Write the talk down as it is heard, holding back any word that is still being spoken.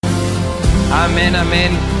Amén,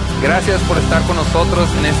 amén. Gracias por estar con nosotros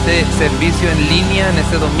en este servicio en línea, en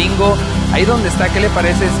este domingo. Ahí donde está, ¿qué le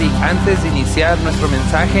parece si antes de iniciar nuestro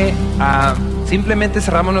mensaje, simplemente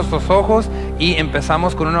cerramos nuestros ojos y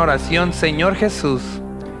empezamos con una oración? Señor Jesús,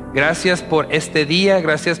 gracias por este día,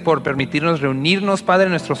 gracias por permitirnos reunirnos, Padre,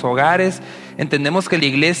 en nuestros hogares. Entendemos que la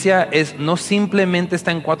iglesia no simplemente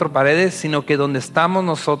está en cuatro paredes, sino que donde estamos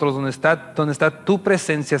nosotros, donde está tu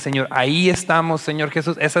presencia, Señor, ahí estamos, Señor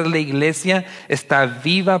Jesús. Esa es la iglesia, está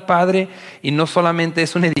viva, Padre, y no solamente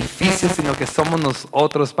es un edificio, sino que somos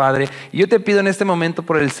nosotros, Padre. Y yo te pido en este momento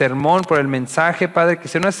por el sermón, por el mensaje, Padre, que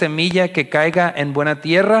sea una semilla que caiga en buena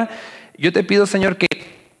tierra. Yo te pido, Señor, que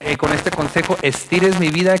con este consejo estires mi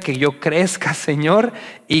vida, que yo crezca, Señor,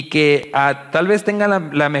 y que tal vez tenga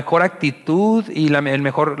la mejor actitud y la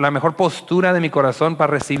mejor postura de mi corazón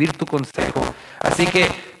para recibir tu consejo. Así que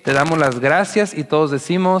te damos las gracias y todos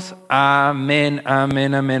decimos amén,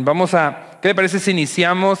 amén, amén. ¿Qué le parece si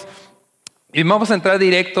iniciamos? Y vamos a entrar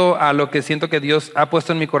directo a lo que siento que Dios ha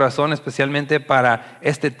puesto en mi corazón, especialmente para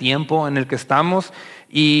este tiempo en el que estamos.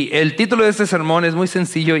 Y el título de este sermón es muy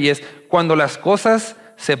sencillo y es: cuando las cosas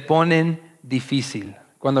se ponen difícil.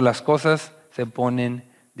 Cuando las cosas se ponen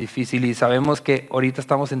difícil. Y sabemos que ahorita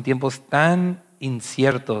estamos en tiempos tan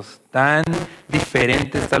inciertos, tan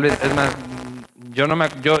diferentes. Tal vez, es más,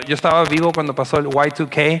 yo estaba vivo cuando pasó el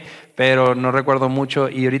Y2K, pero no recuerdo mucho.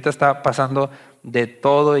 Y ahorita está pasando de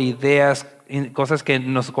todo, ideas, cosas que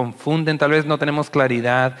nos confunden. Tal vez no tenemos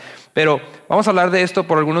claridad. Pero vamos a hablar de esto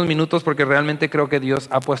por algunos minutos porque realmente creo que Dios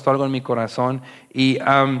ha puesto algo en mi corazón. Y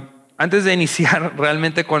antes de iniciar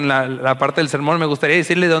realmente con la parte del sermón, me gustaría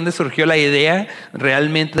decirle de dónde surgió la idea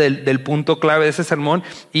realmente del punto clave de ese sermón.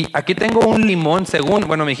 Y aquí tengo un limón,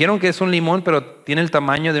 me dijeron que es un limón, pero tiene el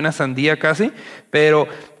tamaño de una sandía casi. Pero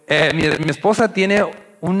mi esposa tiene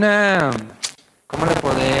una, ¿cómo le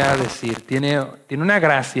podría decir? Tiene una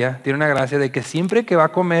gracia de que siempre que va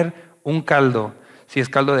a comer un caldo, si es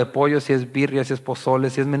caldo de pollo, si es birria, si es pozole,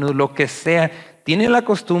 si es menudo, lo que sea, tiene la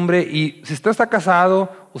costumbre, y si usted está casado,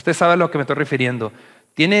 usted sabe a lo que me estoy refiriendo.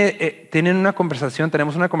 Tenemos una conversación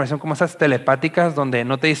como esas telepáticas donde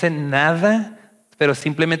no te dicen nada, pero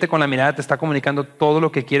simplemente con la mirada te está comunicando todo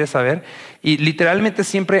lo que quieres saber. Y literalmente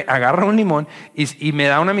siempre agarra un limón y me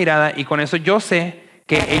da una mirada, y con eso yo sé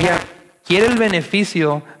que ella quiere el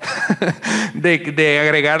beneficio de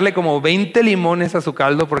agregarle como 20 limones a su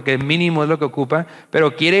caldo, porque mínimo es lo que ocupa,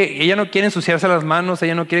 pero ella no quiere ensuciarse las manos,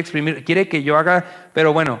 ella no quiere exprimir, quiere que yo haga.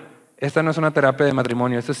 Pero bueno, esta no es una terapia de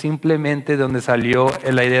matrimonio, esto es simplemente de donde salió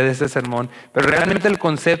la idea de este sermón. Pero realmente el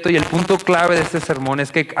concepto y el punto clave de este sermón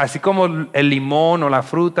es que así como el limón o la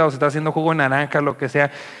fruta, o se está haciendo jugo de naranja, lo que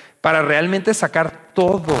sea, para realmente sacar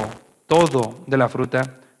todo de la fruta,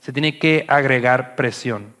 se tiene que agregar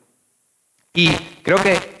presión. Y creo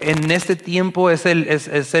que en este tiempo es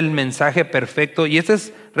el mensaje perfecto, y este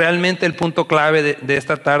es realmente el punto clave de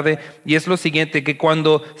esta tarde, y es lo siguiente: que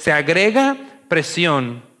cuando se agrega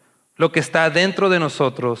presión, lo que está dentro de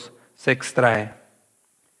nosotros se extrae.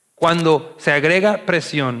 Cuando se agrega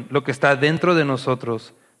presión, lo que está dentro de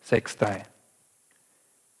nosotros se extrae.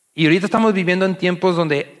 Y ahorita estamos viviendo en tiempos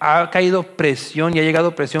donde ha caído presión y ha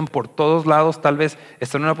llegado presión por todos lados. Tal vez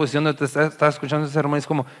estás en una posición donde te estás escuchando ese sermón y es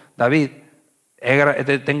como: David,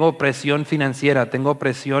 tengo presión financiera, tengo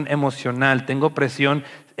presión emocional, tengo presión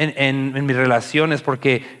en mis relaciones,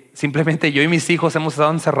 porque simplemente yo y mis hijos hemos estado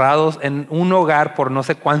encerrados en un hogar por no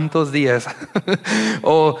sé cuántos días.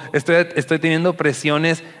 O estoy teniendo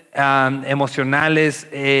presiones emocionales.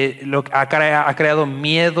 Ha creado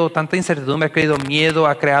miedo, tanta incertidumbre ha creado miedo,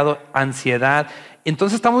 ha creado ansiedad.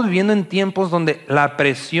 Entonces estamos viviendo en tiempos donde la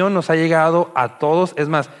presión nos ha llegado a todos. Es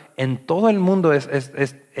más, en todo el mundo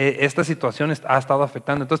esta situación ha estado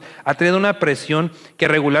afectando. Entonces ha traído una presión que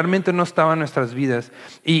regularmente no estaba en nuestras vidas.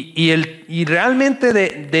 Y realmente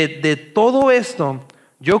de todo esto,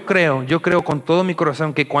 yo creo con todo mi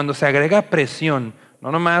corazón que cuando se agrega presión,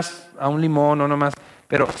 no nomás a un limón, no nomás,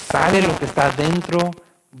 pero sale lo que está dentro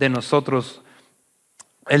de nosotros.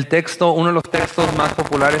 Uno de los textos más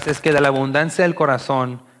populares es que de la abundancia del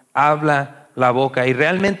corazón habla la boca. Y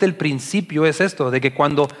realmente el principio es esto, de que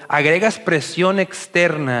cuando agregas presión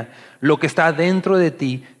externa, lo que está dentro de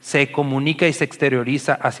ti se comunica y se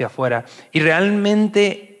exterioriza hacia afuera. Y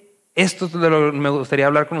realmente esto es de lo que me gustaría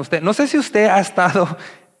hablar con usted. No sé si usted ha estado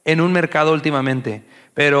en un mercado últimamente,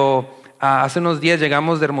 pero hace unos días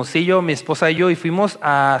llegamos de Hermosillo, mi esposa y yo, y fuimos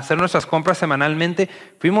a hacer nuestras compras semanalmente.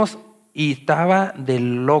 Fuimos y estaba de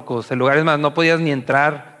locos. En lugares más no podías ni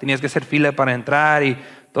entrar, tenías que hacer fila para entrar, y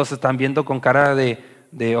todos están viendo con cara de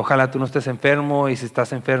de ojalá tú no estés enfermo y si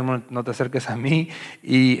estás enfermo no te acerques a mí.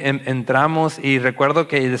 Y entramos y recuerdo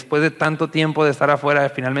que después de tanto tiempo de estar afuera,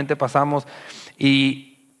 finalmente pasamos y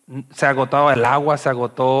se agotaba el agua, se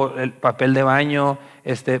agotó el papel de baño.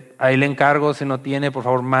 Ahí le encargo, si no tiene, por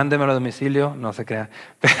favor, mándemelo a domicilio. No se crea.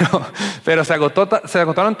 Pero se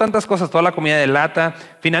agotaron tantas cosas, toda la comida de lata.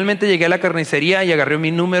 Finalmente llegué a la carnicería y agarré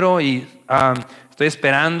mi número y estoy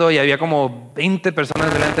esperando y había como 20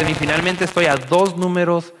 personas delante de mí. Finalmente estoy a 2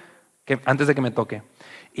 números antes de que me toque.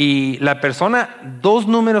 Y la persona, 2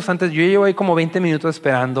 números antes, yo llevo ahí como 20 minutos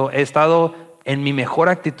esperando. He estado en mi mejor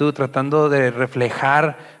actitud tratando de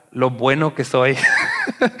reflejar lo bueno que soy.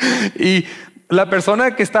 Y la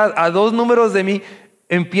persona que está a 2 números de mí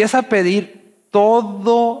empieza a pedir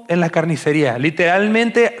todo en la carnicería.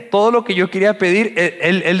 Literalmente todo lo que yo quería pedir,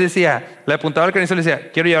 él decía, le apuntaba al carnicero y le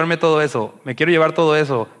decía, quiero llevarme todo eso, me quiero llevar todo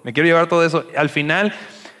eso, me quiero llevar todo eso. Al final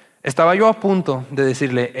estaba yo a punto de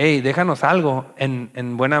decirle, hey, déjanos algo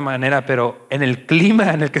en buena manera, pero en el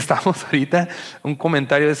clima en el que estamos ahorita, un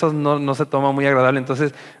comentario de esos no se toma muy agradable.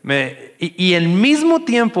 Entonces, y al mismo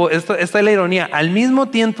tiempo, esta es la ironía, al mismo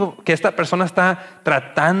tiempo que esta persona está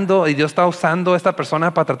tratando, y Dios está usando a esta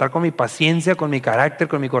persona para tratar con mi paciencia, con mi carácter,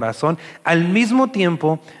 con mi corazón, al mismo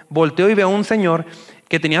tiempo volteo y veo a un señor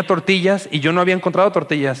que tenía tortillas y yo no había encontrado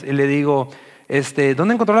tortillas y le digo,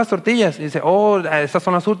 ¿dónde encontró las tortillas? Y dice, estas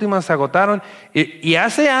son las últimas, se agotaron. Y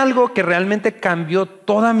hace algo que realmente cambió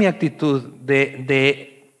toda mi actitud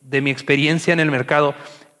de mi experiencia en el mercado.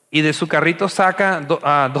 Y de su carrito saca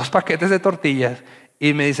 2 paquetes de tortillas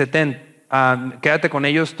y me dice, quédate con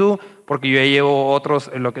ellos tú, porque yo ya llevo otros,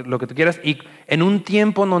 lo que tú quieras. Y en un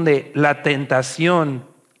tiempo en donde la tentación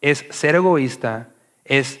es ser egoísta,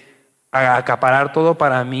 es acaparar todo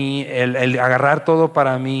para mí, el agarrar todo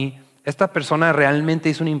para mí, esta persona realmente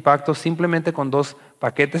hizo un impacto simplemente con 2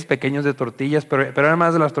 paquetes pequeños de tortillas, pero era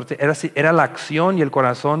más de las tortillas, era la acción y el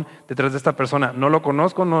corazón detrás de esta persona. No lo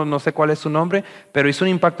conozco, no sé cuál es su nombre, pero hizo un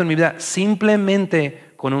impacto en mi vida simplemente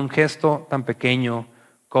con un gesto tan pequeño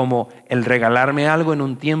como el regalarme algo en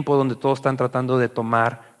un tiempo donde todos están tratando de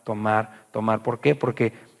tomar. ¿Por qué?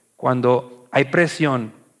 Porque cuando hay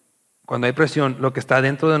presión, lo que está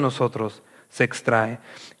dentro de nosotros se extrae.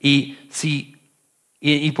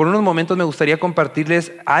 Y por unos momentos me gustaría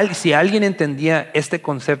compartirles, si alguien entendía este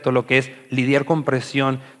concepto, lo que es lidiar con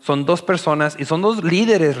presión, son 2 personas y son 2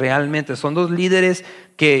 líderes realmente, son 2 líderes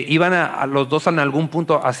que iban a los 2 en algún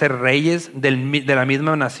punto a ser reyes de la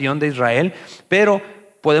misma nación de Israel, pero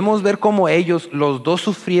podemos ver cómo los 2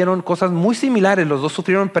 sufrieron cosas muy similares, los 2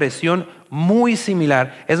 sufrieron presión muy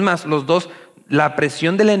similar. Es más, los 2, la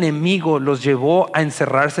presión del enemigo los llevó a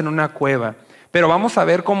encerrarse en una cueva. Pero vamos a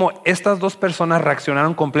ver cómo estas 2 personas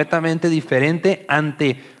reaccionaron completamente diferente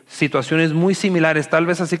ante situaciones muy similares. Tal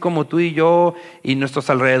vez así como tú y yo y nuestros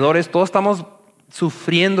alrededores, todos estamos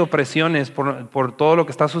sufriendo presiones por todo lo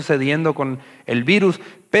que está sucediendo con el virus.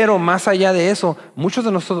 Pero más allá de eso, muchos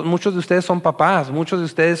de ustedes son papás, muchos de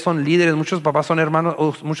ustedes son líderes, muchos papás son hermanos,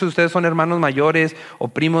 o muchos de ustedes son hermanos mayores o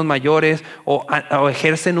primos mayores o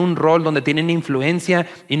ejercen un rol donde tienen influencia,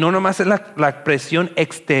 y no nomás es la presión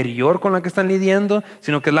exterior con la que están lidiando,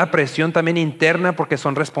 sino que es la presión también interna porque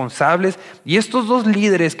son responsables. Y estos 2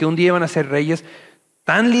 líderes que un día iban a ser reyes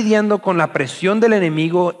están lidiando con la presión del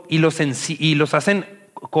enemigo y los hacen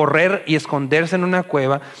correr y esconderse en una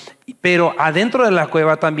cueva, pero adentro de la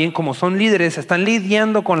cueva también, como son líderes, están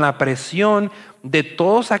lidiando con la presión de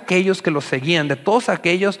todos aquellos que los seguían, de todas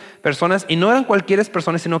aquellas personas, y no eran cualquier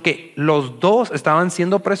personas, sino que los 2 estaban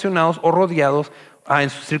siendo presionados o rodeados en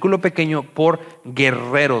su círculo pequeño por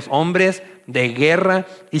guerreros, hombres de guerra.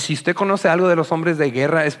 Y si usted conoce algo de los hombres de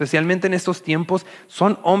guerra, especialmente en estos tiempos,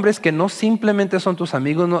 son hombres que no simplemente son tus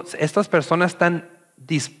amigos, no, estas personas están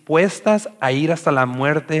dispuestas a ir hasta la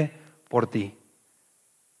muerte por ti.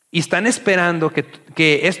 Y están esperando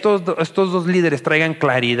que estos 2 líderes traigan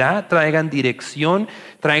claridad, traigan dirección,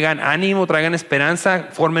 traigan ánimo, traigan esperanza,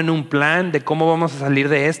 formen un plan de cómo vamos a salir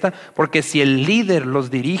de esta. Porque si el líder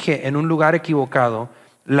los dirige en un lugar equivocado,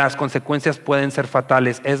 las consecuencias pueden ser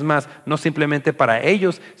fatales. Es más, no simplemente para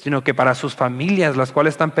ellos, sino que para sus familias, las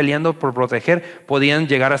cuales están peleando por proteger, podían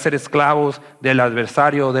llegar a ser esclavos del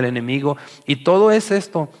adversario o del enemigo. Y todo es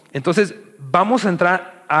esto. Entonces, vamos a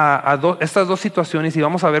entrar a estas 2 situaciones y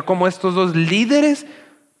vamos a ver cómo estos 2 líderes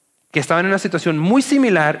que estaban en una situación muy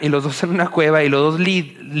similar, y los 2 en una cueva, y los 2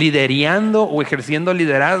 liderando o ejerciendo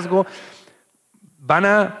liderazgo, van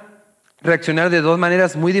a reaccionar de 2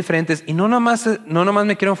 maneras muy diferentes. Y no nomás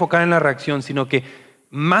me quiero enfocar en la reacción, sino que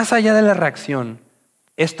más allá de la reacción,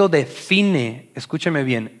 esto define, escúcheme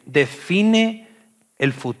bien, define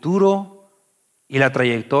el futuro y la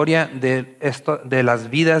trayectoria de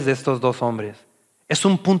las vidas de estos dos hombres. Es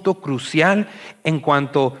un punto crucial en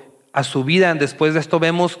cuanto a su vida. Después de esto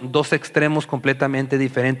vemos dos extremos completamente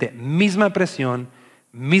diferentes. Misma presión,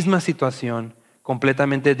 misma situación,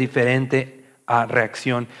 completamente diferente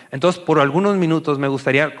reacción. Entonces, por algunos minutos me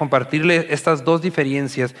gustaría compartirle estas dos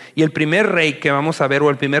diferencias. Y el primer rey que vamos a ver, o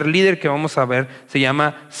el primer líder que vamos a ver, se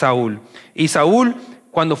llama Saúl. Y Saúl,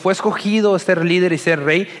 cuando fue escogido ser líder y ser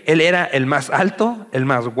rey, él era el más alto, el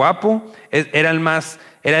más guapo, era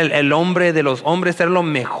el hombre de los hombres, era lo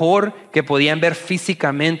mejor que podían ver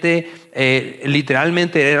físicamente,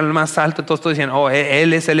 literalmente era el más alto. Entonces todos decían,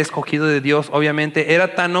 él es el escogido de Dios. Obviamente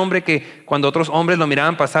era tan hombre que cuando otros hombres lo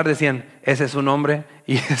miraban pasar decían, ese es un hombre.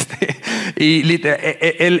 Y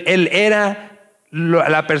él era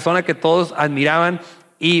la persona que todos admiraban.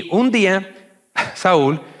 Y un día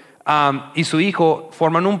Saúl y su hijo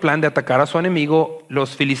forman un plan de atacar a su enemigo,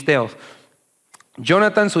 los filisteos.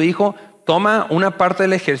 Jonathan, su hijo, toma una parte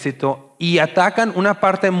del ejército y atacan una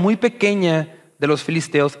parte muy pequeña de los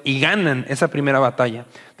filisteos y ganan esa primera batalla.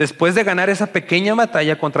 Después de ganar esa pequeña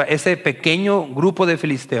batalla contra ese pequeño grupo de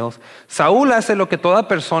filisteos, Saúl hace lo que toda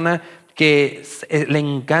persona que le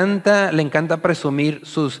encanta presumir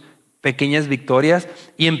sus pequeñas victorias,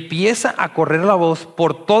 y empieza a correr la voz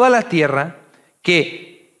por toda la tierra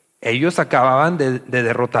que ellos acababan de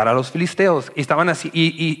derrotar a los filisteos. Y estaban así,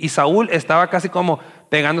 y Saúl estaba casi como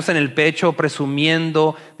pegándose en el pecho,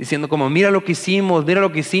 presumiendo, diciendo como, mira lo que hicimos, mira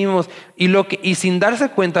lo que hicimos. Y sin darse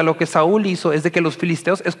cuenta, lo que Saúl hizo es de que los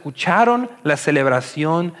filisteos escucharon la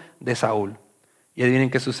celebración de Saúl. Y adivinen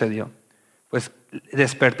qué sucedió. Pues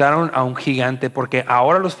despertaron a un gigante, porque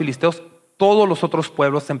ahora los filisteos, todos los otros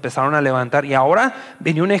pueblos se empezaron a levantar, y ahora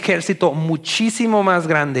venía un ejército muchísimo más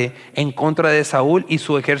grande en contra de Saúl y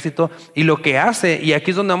su ejército. Y lo que hace, y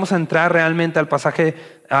aquí es donde vamos a entrar realmente al pasaje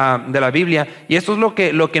de la Biblia, y esto es lo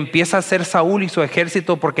que empieza a hacer Saúl y su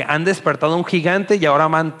ejército, porque han despertado un gigante y ahora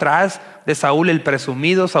van tras de Saúl el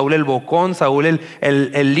presumido, Saúl el bocón, Saúl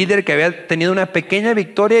el líder que había tenido una pequeña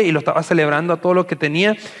victoria y lo estaba celebrando a todo lo que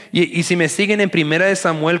tenía. Y si me siguen en 1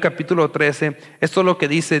 Samuel capítulo 13, esto es lo que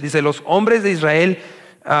dice, los hombres de Israel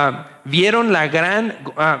vieron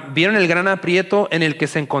el gran aprieto en el que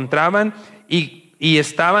se encontraban y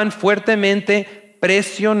estaban fuertemente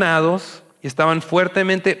presionados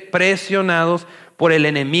por el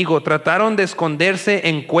enemigo. Trataron de esconderse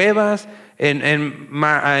en cuevas, en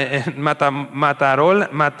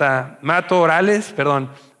matorrales,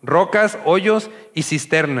 rocas, hoyos y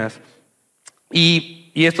cisternas.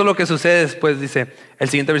 Y esto es lo que sucede después, dice el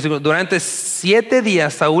siguiente versículo. Durante 7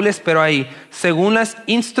 días Saúl esperó ahí, según las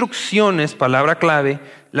instrucciones, palabra clave,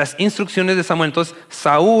 las instrucciones de Samuel. Entonces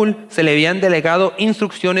Saúl se le habían delegado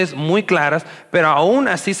instrucciones muy claras, pero aún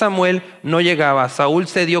así Samuel no llegaba. Saúl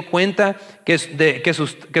se dio cuenta que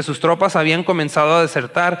sus tropas habían comenzado a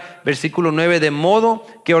desertar. Versículo 9, de modo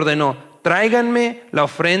que ordenó, tráiganme la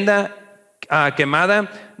ofrenda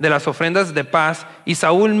quemada de las ofrendas de paz, y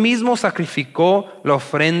Saúl mismo sacrificó la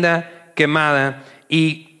ofrenda quemada.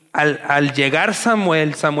 Y al llegar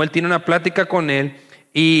Samuel tiene una plática con él,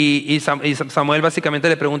 y Samuel básicamente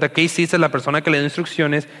le pregunta, ¿qué hiciste? La persona que le dio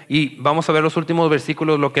instrucciones, y vamos a ver los últimos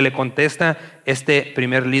versículos, lo que le contesta este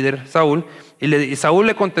primer líder, Saúl. Y Saúl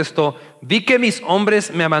le contestó, vi que mis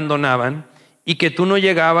hombres me abandonaban y que tú no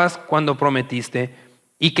llegabas cuando prometiste,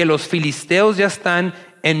 y que los filisteos ya están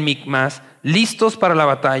en Micmas, listos para la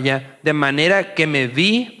batalla, de manera que me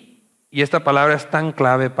vi, y esta palabra es tan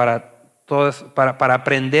clave para todos, para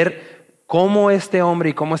aprender cómo este hombre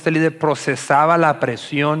y cómo este líder procesaba la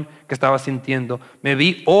presión que estaba sintiendo. Me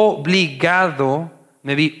vi obligado,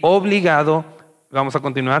 vamos a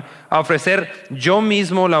continuar, a ofrecer yo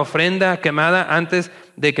mismo la ofrenda quemada antes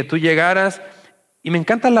de que tú llegaras. Y me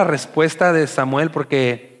encanta la respuesta de Samuel,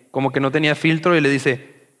 porque como que no tenía filtro, y le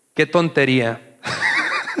dice, qué tontería.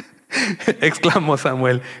 Exclamó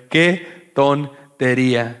Samuel, qué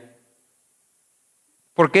tontería.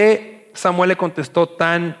 ¿Por qué Samuel le contestó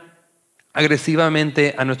tan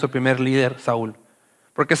agresivamente a nuestro primer líder, Saúl?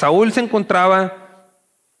 Porque Saúl se encontraba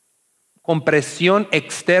con presión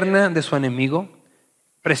externa de su enemigo,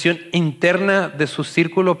 presión interna de su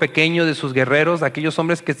círculo pequeño, de sus guerreros, aquellos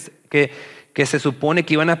hombres que se supone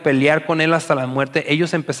que iban a pelear con él hasta la muerte.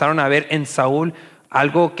 Ellos empezaron a ver en Saúl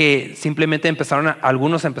algo que simplemente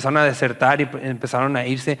algunos empezaron a desertar y empezaron a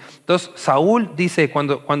irse. Entonces Saúl dice,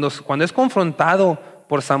 cuando es confrontado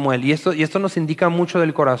por Samuel, y esto nos indica mucho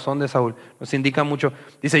del corazón de Saúl, nos indica mucho,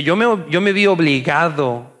 dice, yo me vi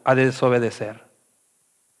obligado a desobedecer.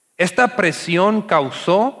 Esta presión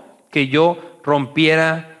causó que yo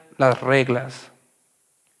rompiera las reglas.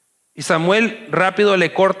 Y Samuel rápido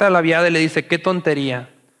le corta la viada y le dice, qué tontería,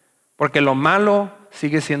 porque lo malo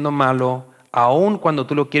sigue siendo malo, aun cuando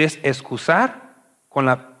tú lo quieres excusar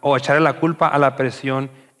o echarle la culpa a la presión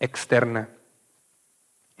externa.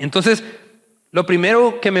 Entonces, lo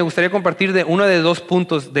primero que me gustaría compartir de uno de dos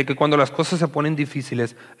puntos, de que cuando las cosas se ponen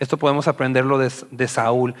difíciles, esto podemos aprenderlo de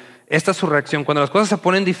Saúl. Esta es su reacción. Cuando las cosas se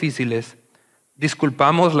ponen difíciles,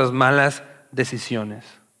 disculpamos las malas decisiones.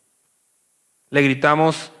 Le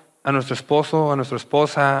gritamos a nuestro esposo, a nuestra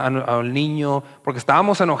esposa, al niño, porque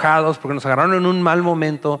estábamos enojados, porque nos agarraron en un mal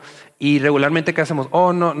momento, y regularmente ¿qué hacemos?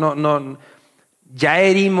 Oh, no, ya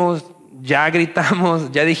herimos, ya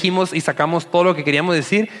gritamos, ya dijimos y sacamos todo lo que queríamos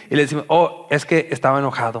decir y le decimos, oh, es que estaba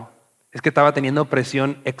enojado, es que estaba teniendo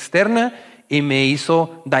presión externa y me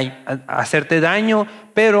hizo hacerte daño,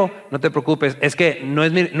 pero no te preocupes, es que no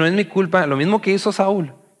es mi culpa. Lo mismo que hizo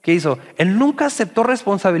Saúl. ¿Qué hizo? Él nunca aceptó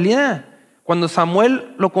responsabilidad. Cuando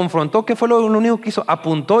Samuel lo confrontó, ¿qué fue lo único que hizo?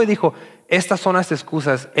 Apuntó y dijo, estas son las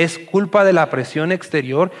excusas, es culpa de la presión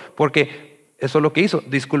exterior, porque eso es lo que hizo.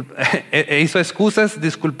 Hizo excusas,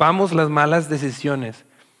 disculpamos las malas decisiones.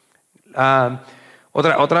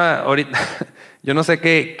 Otra, ahorita, yo no sé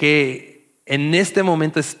qué en este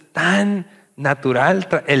momento es tan natural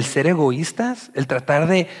el ser egoístas, el tratar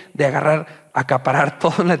de acaparar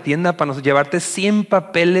todo en la tienda para llevarte 100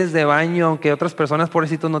 papeles de baño, aunque otras personas,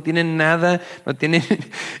 pobrecitos, no tienen nada, no tienen,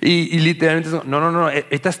 y literalmente, no,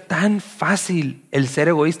 esto es tan fácil el ser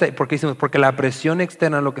egoísta. ¿Por qué decimos? Porque la presión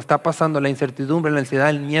externa, lo que está pasando, la incertidumbre, la ansiedad,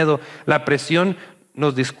 el miedo, la presión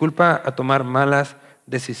nos disculpa a tomar malas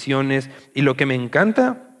decisiones. Y lo que me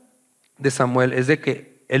encanta de Samuel es de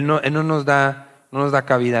que él no nos da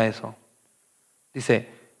cabida a eso. Dice,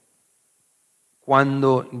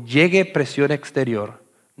 cuando llegue presión exterior,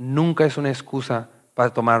 nunca es una excusa para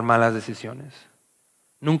tomar malas decisiones.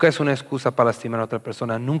 Nunca es una excusa para lastimar a otra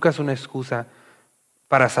persona. Nunca es una excusa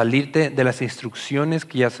para salirte de las instrucciones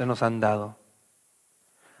que ya se nos han dado.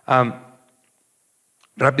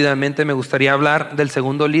 Rápidamente me gustaría hablar del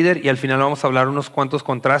segundo líder y al final vamos a hablar unos cuantos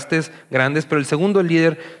contrastes grandes, pero el segundo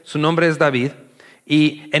líder, su nombre es David,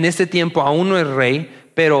 y en este tiempo aún no es rey,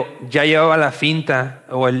 pero ya llevaba la finta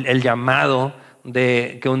o el llamado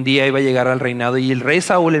de que un día iba a llegar al reinado. Y el rey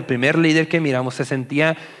Saúl, el primer líder que miramos, se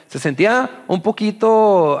sentía un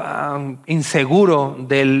poquito inseguro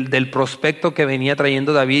del prospecto que venía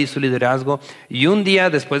trayendo David y su liderazgo. Y un día,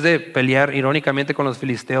 después de pelear irónicamente con los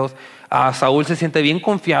filisteos, Saúl se siente bien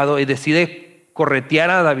confiado y decide corretear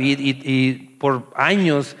a David, y por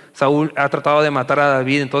años Saúl ha tratado de matar a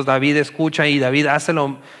David. Entonces David escucha y David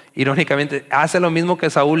irónicamente hace lo mismo que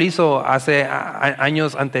Saúl hizo hace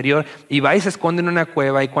años anterior, y va y se esconde en una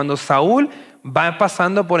cueva. Y cuando Saúl va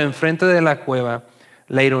pasando por enfrente de la cueva,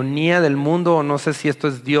 la ironía del mundo, o no sé si esto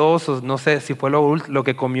es Dios, o no sé si fue lo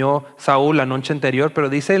que comió Saúl la noche anterior, pero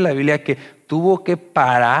dice la Biblia que tuvo que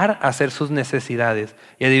parar a hacer sus necesidades.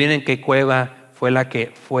 Y adivinen qué cueva fue la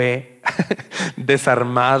que fue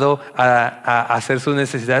desarmado a hacer sus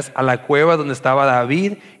necesidades, a la cueva donde estaba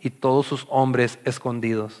David y todos sus hombres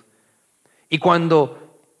escondidos. Y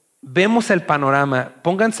cuando vemos el panorama,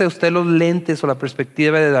 pónganse usted los lentes o la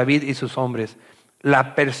perspectiva de David y sus hombres.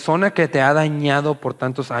 La persona que te ha dañado por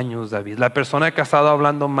tantos años, David, la persona que ha estado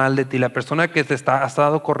hablando mal de ti, la persona que ha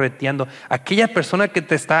estado correteando, aquella persona que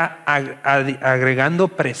te está agregando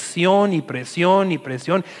presión y presión y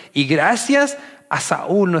presión. Y gracias a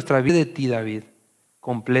Saúl, nuestra vida de ti, David,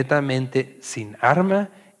 completamente sin arma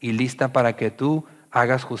y lista para que tú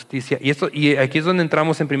hagas justicia. Y aquí es donde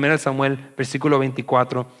entramos en 1 Samuel, versículo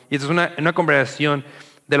 24. Y esto es una conversación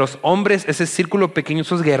de los hombres, ese círculo pequeño,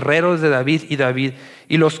 esos guerreros de David.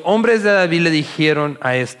 Y los hombres de David le dijeron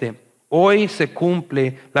a hoy se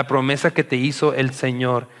cumple la promesa que te hizo el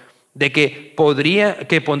Señor, de que pondría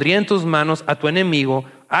en tus manos a tu enemigo,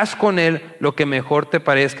 haz con él lo que mejor te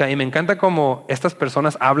parezca. Y me encanta cómo estas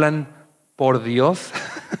personas hablan por Dios,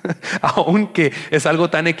 aunque es algo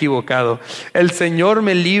tan equivocado. El Señor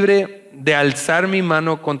me libre de alzar mi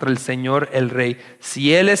mano contra el Señor el rey.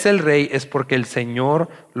 Si Él es el rey, es porque el Señor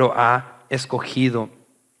lo ha escogido.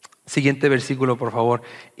 Siguiente versículo, por favor.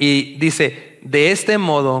 Y dice, de este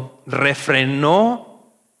modo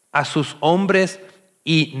refrenó a sus hombres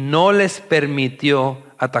y no les permitió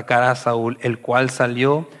atacar a Saúl, el cual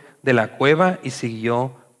salió de la cueva y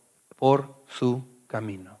siguió por su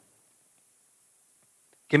camino.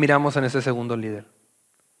 ¿Qué miramos en ese segundo líder?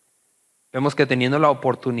 Vemos que teniendo la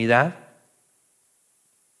oportunidad,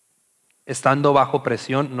 estando bajo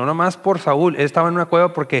presión, no nomás por Saúl, él estaba en una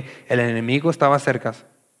cueva porque el enemigo estaba cerca.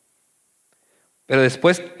 Pero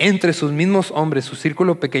después, entre sus mismos hombres, su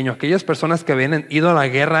círculo pequeño, aquellas personas que habían ido a la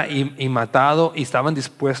guerra y matado y estaban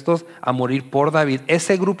dispuestos a morir por David,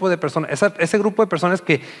 ese grupo de personas, ese grupo de personas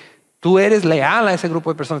que tú eres leal a ese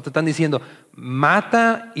grupo de personas, te están diciendo,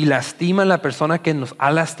 mata y lastima a la persona que nos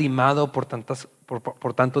ha lastimado por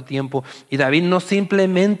tanto tiempo. Y David no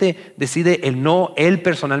simplemente decide él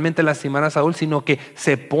personalmente lastimar a Saúl, sino que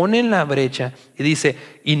se pone en la brecha y dice,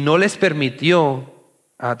 y no les permitió.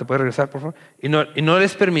 ¿Te puedes regresar, por favor? Y no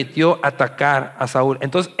les permitió atacar a Saúl.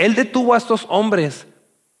 Entonces, él detuvo a estos hombres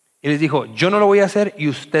y les dijo, yo no lo voy a hacer y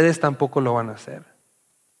ustedes tampoco lo van a hacer.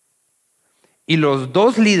 Y los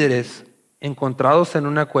dos líderes encontrados en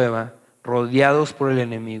una cueva, rodeados por el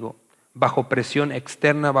enemigo, bajo presión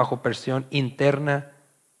externa, bajo presión interna,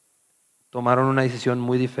 tomaron una decisión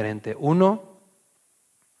muy diferente. Uno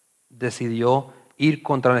decidió ir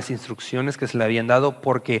contra las instrucciones que se le habían dado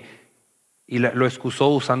y lo excusó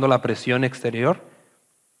usando la presión exterior.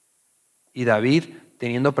 Y David,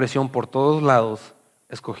 teniendo presión por todos lados,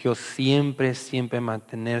 escogió siempre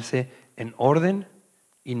mantenerse en orden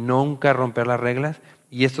y nunca romper las reglas.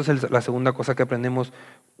 Y esto es la segunda cosa que aprendemos.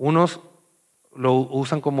 Unos lo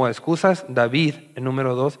usan como excusas. David, en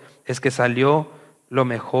número 2, es que sale lo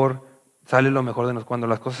mejor de nosotros. Cuando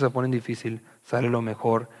las cosas se ponen difíciles, sale lo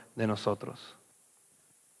mejor de nosotros.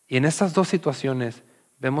 Y en estas dos situaciones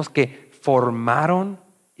vemos que formaron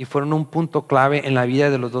y fueron un punto clave en la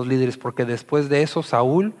vida de los dos líderes, porque después de eso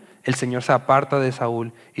el Señor se aparta de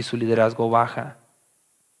Saúl y su liderazgo baja,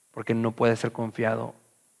 porque no puede ser confiado.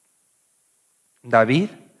 David,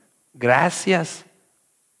 gracias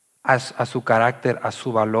a su carácter, a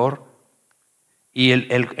su valor y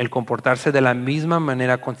el comportarse de la misma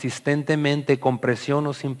manera consistentemente, con presión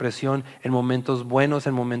o sin presión, en momentos buenos,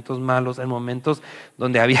 en momentos malos, en momentos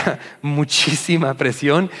donde había muchísima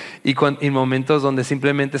presión y en momentos donde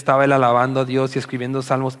simplemente estaba él alabando a Dios y escribiendo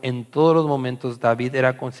salmos. En todos los momentos David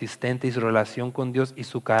era consistente y su relación con Dios y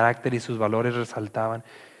su carácter y sus valores resaltaban.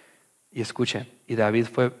 Y escuchen, y David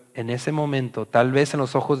fue en ese momento, tal vez en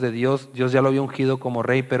los ojos de Dios ya lo había ungido como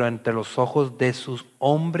rey, pero entre los ojos de sus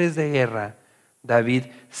hombres de guerra, David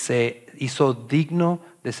se hizo digno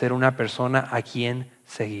de ser una persona a quien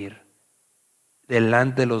seguir,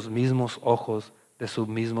 delante de los mismos ojos de sus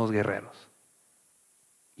mismos guerreros.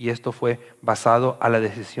 Y esto fue basado a la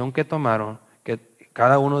decisión que tomaron, que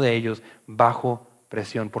cada uno de ellos bajo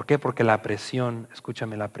presión. ¿Por qué? Porque la presión,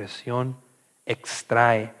 escúchame, la presión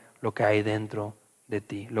extrae lo que hay dentro de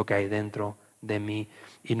ti, lo que hay dentro de mí.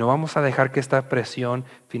 Y no vamos a dejar que esta presión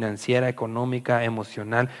financiera, económica,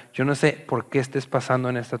 emocional, yo no sé por qué estés pasando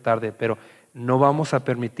en esta tarde, pero no vamos a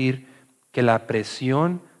permitir que la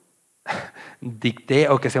presión dicte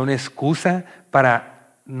o que sea una excusa para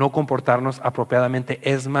no comportarnos apropiadamente.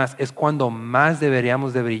 Es más, es cuando más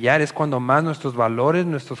deberíamos de brillar, es cuando más nuestros valores,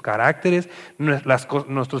 nuestros caracteres,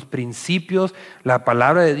 nuestros principios, la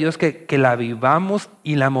palabra de Dios, que la vivamos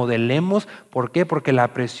y la modelemos. ¿Por qué? Porque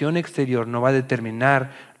la presión exterior no va a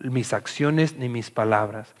determinar mis acciones ni mis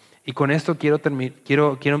palabras. Y con esto quiero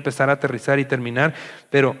empezar a aterrizar y terminar,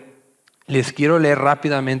 pero les quiero leer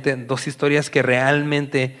rápidamente dos historias que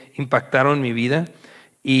realmente impactaron mi vida.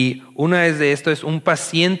 Y una de esto es un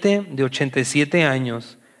paciente de 87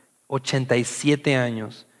 años,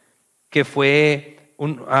 que fue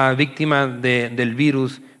víctima del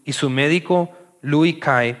virus, y su médico, Louis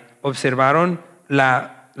Kai, observaron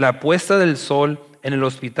la puesta del sol en el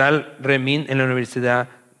hospital Remin en la Universidad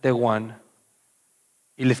de Wuhan.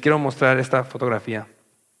 Y les quiero mostrar esta fotografía.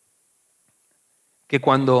 Que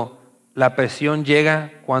cuando la presión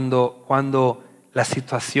llega, cuando las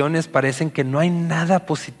situaciones parecen que no hay nada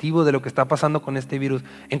positivo de lo que está pasando con este virus,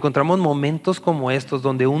 encontramos momentos como estos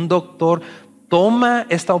donde un doctor toma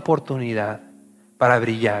esta oportunidad para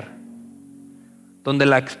brillar, donde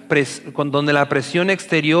la presión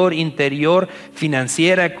exterior, interior,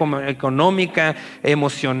 financiera, económica,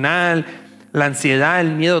 emocional, la ansiedad,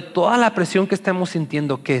 el miedo, toda la presión que estamos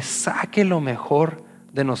sintiendo, que saque lo mejor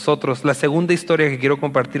de nosotros. La segunda historia que quiero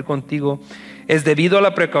compartir contigo es: debido a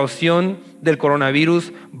la precaución del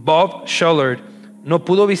coronavirus, Bob Schuller no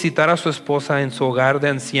pudo visitar a su esposa en su hogar de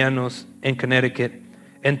ancianos en Connecticut.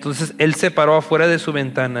 Entonces él se paró afuera de su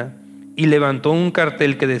ventana y levantó un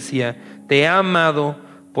cartel que decía: te he amado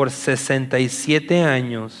por 67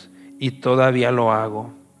 años y todavía lo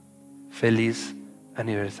hago. Feliz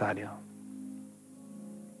aniversario.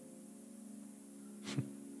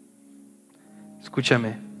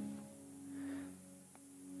 Escúchame,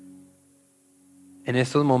 en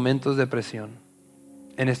estos momentos de presión,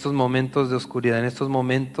 en estos momentos de oscuridad, en estos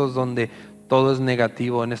momentos donde todo es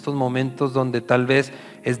negativo, en estos momentos donde tal vez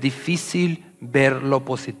es difícil ver lo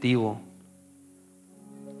positivo,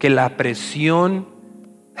 que la presión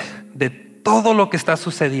de todo lo que está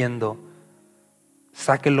sucediendo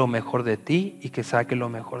saque lo mejor de ti y que saque lo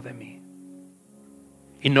mejor de mí.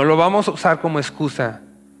 Y no lo vamos a usar como excusa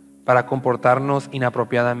para comportarnos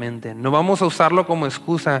inapropiadamente. No vamos a usarlo como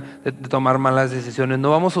excusa de tomar malas decisiones. No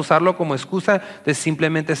vamos a usarlo como excusa de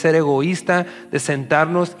simplemente ser egoísta, de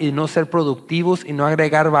sentarnos y no ser productivos y no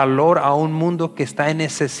agregar valor a un mundo que está en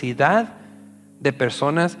necesidad de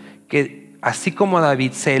personas que, así como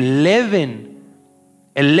David, se eleven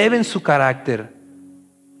su carácter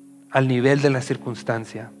al nivel de la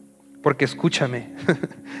circunstancia. Porque escúchame,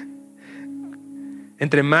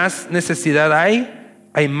 entre más necesidad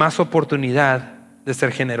hay más oportunidad de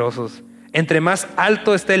ser generosos. Entre más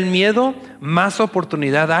alto esté el miedo, más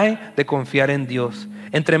oportunidad hay de confiar en Dios.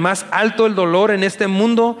 Entre más alto el dolor en este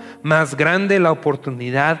mundo, más grande la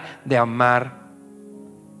oportunidad de amar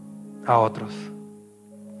a otros.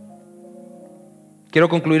 Quiero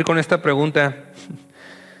concluir con esta pregunta,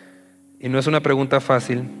 y no es una pregunta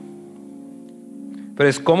fácil, pero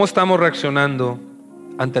es: ¿cómo estamos reaccionando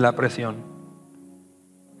ante la presión?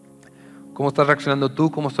 ¿Cómo estás reaccionando tú?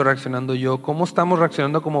 ¿Cómo estoy reaccionando yo? ¿Cómo estamos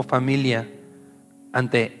reaccionando como familia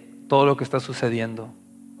ante todo lo que está sucediendo?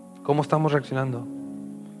 ¿Cómo estamos reaccionando?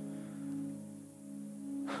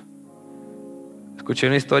 Escuché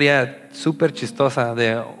una historia súper chistosa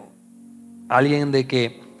de alguien de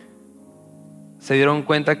que se dieron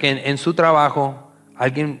cuenta que en su trabajo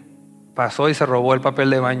alguien pasó y se robó el papel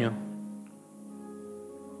de baño.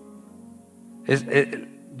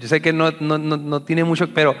 Yo sé que no tiene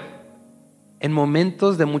mucho, pero en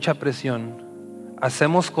momentos de mucha presión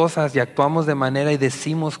hacemos cosas y actuamos de manera y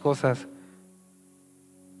decimos cosas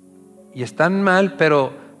y están mal,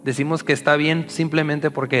 pero decimos que está bien simplemente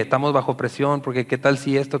porque estamos bajo presión, porque qué tal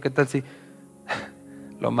si esto, qué tal si...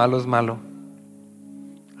 Lo malo es malo,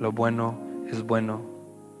 lo bueno es bueno,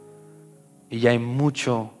 y ya hay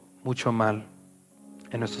mucho mal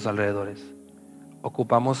en nuestros alrededores.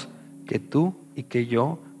 Ocupamos que tú y que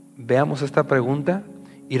yo veamos esta pregunta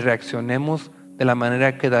y reaccionemos de la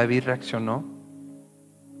manera que David reaccionó.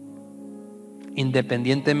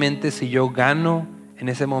 Independientemente si yo gano en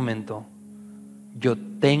ese momento, yo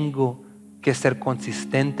tengo que ser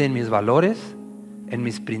consistente en mis valores, en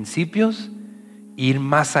mis principios, ir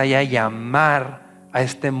más allá y amar a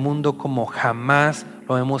este mundo como jamás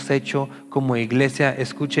lo hemos hecho como iglesia.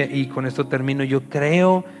 Escuche, y con esto termino. Yo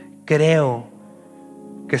creo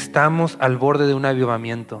que estamos al borde de un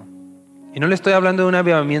avivamiento. Y no le estoy hablando de un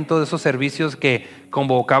avivamiento de esos servicios que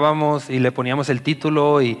convocábamos y le poníamos el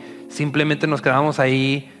título y simplemente nos quedábamos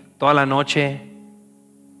ahí toda la noche.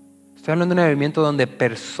 Estoy hablando de un avivamiento donde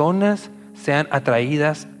personas sean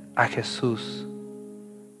atraídas a Jesús.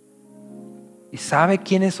 ¿Y sabe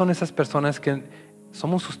quiénes son esas personas? Que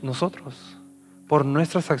somos nosotros, por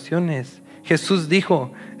nuestras acciones. Jesús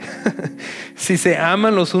dijo, si se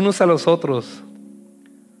aman los unos a los otros,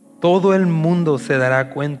 todo el mundo se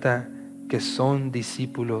dará cuenta que son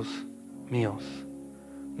discípulos míos.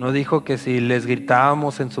 No dijo que si les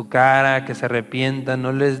gritábamos en su cara que se arrepientan,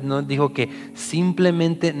 no dijo que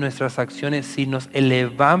simplemente nuestras acciones, si nos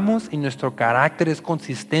elevamos y nuestro carácter es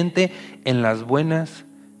consistente en las buenas,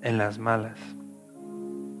 en las malas.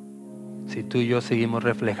 Si tú y yo seguimos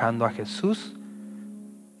reflejando a Jesús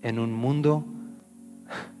en un mundo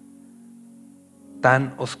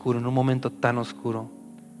tan oscuro, en un momento tan oscuro.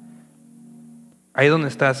 Ahí donde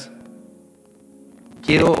estás,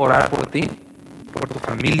 quiero orar por ti, por tu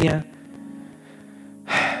familia.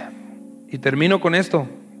 Y termino con esto.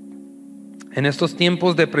 En estos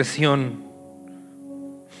tiempos de presión,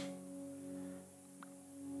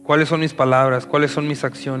 ¿cuáles son mis palabras? ¿Cuáles son mis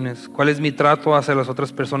acciones? ¿Cuál es mi trato hacia las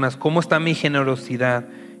otras personas? ¿Cómo está mi generosidad?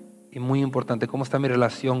 Y muy importante, ¿cómo está mi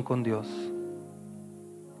relación con Dios?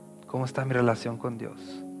 ¿Cómo está mi relación con Dios?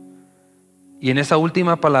 Y en esa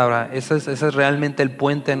última palabra, ese es realmente el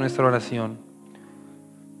puente de nuestra oración.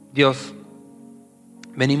 Dios,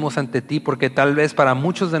 venimos ante ti porque tal vez para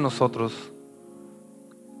muchos de nosotros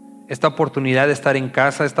esta oportunidad de estar en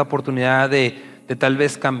casa, esta oportunidad de tal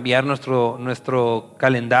vez cambiar nuestro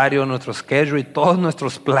calendario, nuestro schedule y todos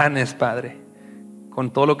nuestros planes, Padre,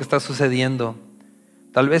 con todo lo que está sucediendo,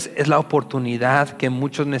 tal vez es la oportunidad que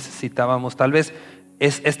muchos necesitábamos. Tal vez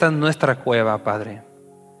esta es nuestra cueva, Padre.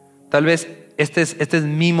 Tal vez este es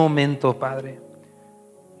mi momento, Padre,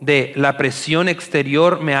 de la presión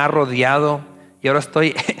exterior me ha rodeado y ahora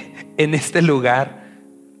estoy en este lugar.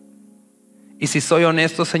 Y si soy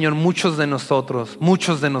honesto, Señor, muchos de nosotros,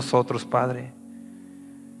 Padre,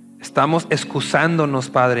 Estamos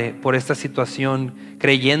excusándonos, Padre, por esta situación,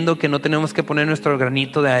 creyendo que no tenemos que poner nuestro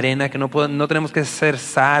granito de arena, que no tenemos que ser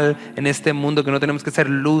sal en este mundo, que no tenemos que ser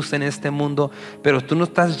luz en este mundo. Pero tú nos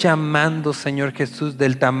estás llamando, Señor Jesús,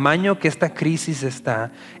 del tamaño que esta crisis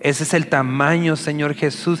está. Ese es el tamaño, Señor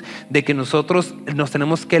Jesús, de que nosotros nos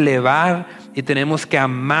tenemos que elevar y tenemos que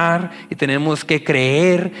amar y tenemos que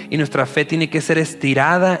creer, y nuestra fe tiene que ser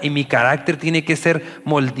estirada y mi carácter tiene que ser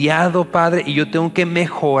moldeado, Padre, y yo tengo que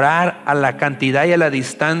mejorar a la cantidad y a la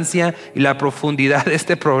distancia y la profundidad de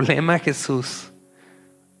este problema, Jesús,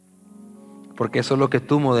 porque eso es lo que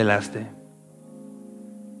tú modelaste.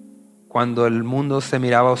 Cuando el mundo se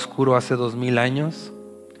miraba oscuro hace 2000 años,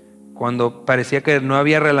 cuando parecía que no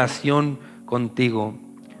había relación contigo,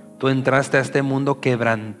 tú entraste a este mundo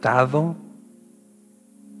quebrantado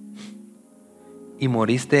y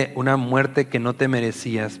moriste una muerte que no te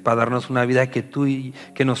merecías para darnos una vida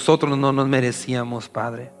que nosotros no nos merecíamos,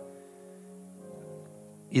 Padre.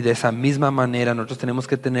 Y de esa misma manera nosotros tenemos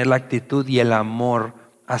que tener la actitud y el amor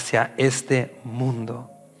hacia este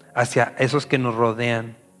mundo, hacia esos que nos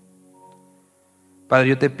rodean. Padre,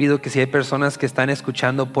 yo te pido que si hay personas que están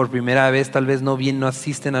escuchando por primera vez, tal vez no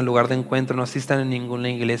asisten al lugar de encuentro, no asistan en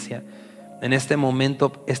ninguna iglesia, en este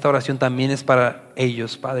momento esta oración también es para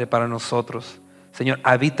ellos, Padre, para nosotros. Señor,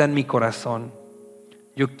 habita en mi corazón.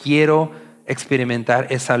 Yo quiero experimentar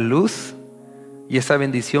esa luz y esa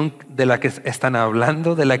bendición de la que están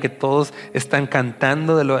hablando, de la que todos están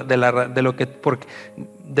cantando, de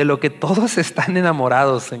lo que todos están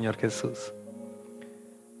enamorados, Señor Jesús.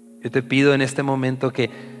 Yo te pido en este momento que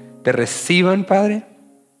te reciban, Padre,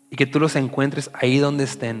 y que tú los encuentres ahí donde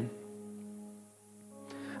estén.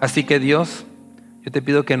 Así que Dios, yo te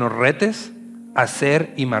pido que nos retes a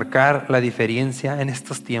hacer y marcar la diferencia en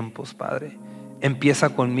estos tiempos, Padre.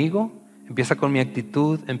 Empieza conmigo, empieza con mi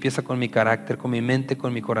actitud, empieza con mi carácter, con mi mente,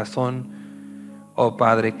 con mi corazón. Oh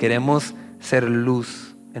Padre, queremos ser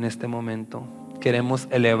luz en este momento. Queremos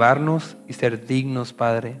elevarnos y ser dignos,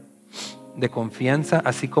 Padre, de confianza,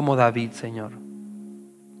 así como David, Señor.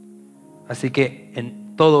 Así que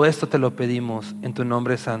en todo esto te lo pedimos en tu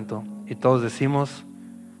nombre santo. Y todos decimos,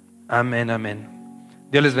 amén, amén.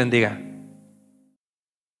 Dios les bendiga.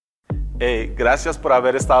 Hey, gracias por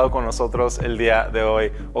haber estado con nosotros el día de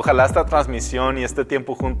hoy. Ojalá esta transmisión y este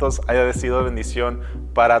tiempo juntos haya sido de bendición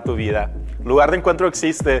para tu vida. Lugar de encuentro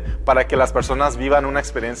existe para que las personas vivan una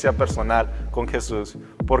experiencia personal con Jesús,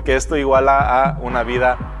 porque esto iguala a una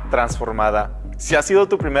vida transformada. Si ha sido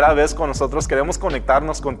tu primera vez con nosotros, queremos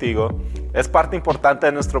conectarnos contigo. Es parte importante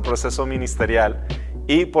de nuestro proceso ministerial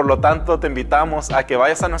y por lo tanto te invitamos a que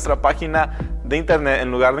vayas a nuestra página de internet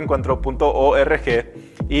en lugardencuentro.org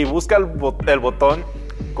y busca el botón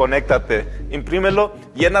Conéctate, imprímelo,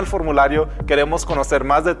 llena el formulario. Queremos conocer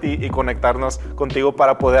más de ti y conectarnos contigo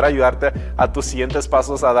para poder ayudarte a tus siguientes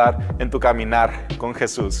pasos a dar en tu caminar con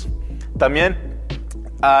Jesús. También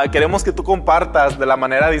queremos que tú compartas de la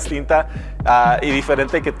manera distinta y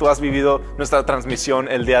diferente que tú has vivido nuestra transmisión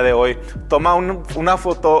el día de hoy. Toma una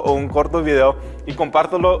foto o un corto video y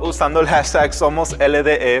compártelo usando el hashtag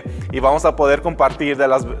SomosLDE y vamos a poder compartir de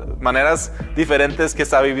las maneras diferentes que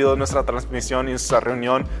se ha vivido nuestra transmisión y nuestra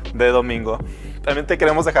reunión de domingo. También te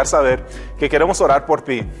queremos dejar saber que queremos orar por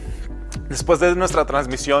ti. Después de nuestra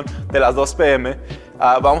transmisión de las 2 p.m.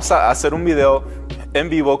 Vamos a hacer un video en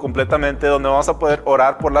vivo completamente donde vamos a poder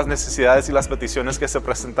orar por las necesidades y las peticiones que se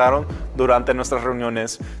presentaron durante nuestras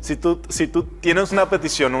reuniones. Si tú tienes una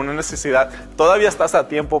petición o una necesidad, todavía estás a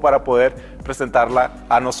tiempo para poder presentarla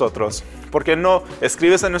a nosotros. ¿Por qué no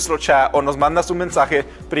escribes en nuestro chat o nos mandas un mensaje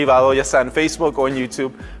privado, ya sea en Facebook o en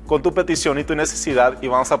YouTube, con tu petición y tu necesidad y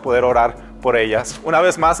vamos a poder orar por ellas? Una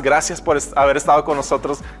vez más, gracias por haber estado con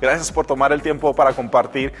nosotros. Gracias por tomar el tiempo para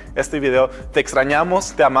compartir este video. Te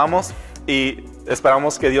extrañamos, te amamos y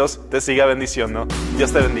esperamos que Dios te siga bendiciendo.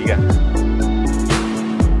 Dios te bendiga.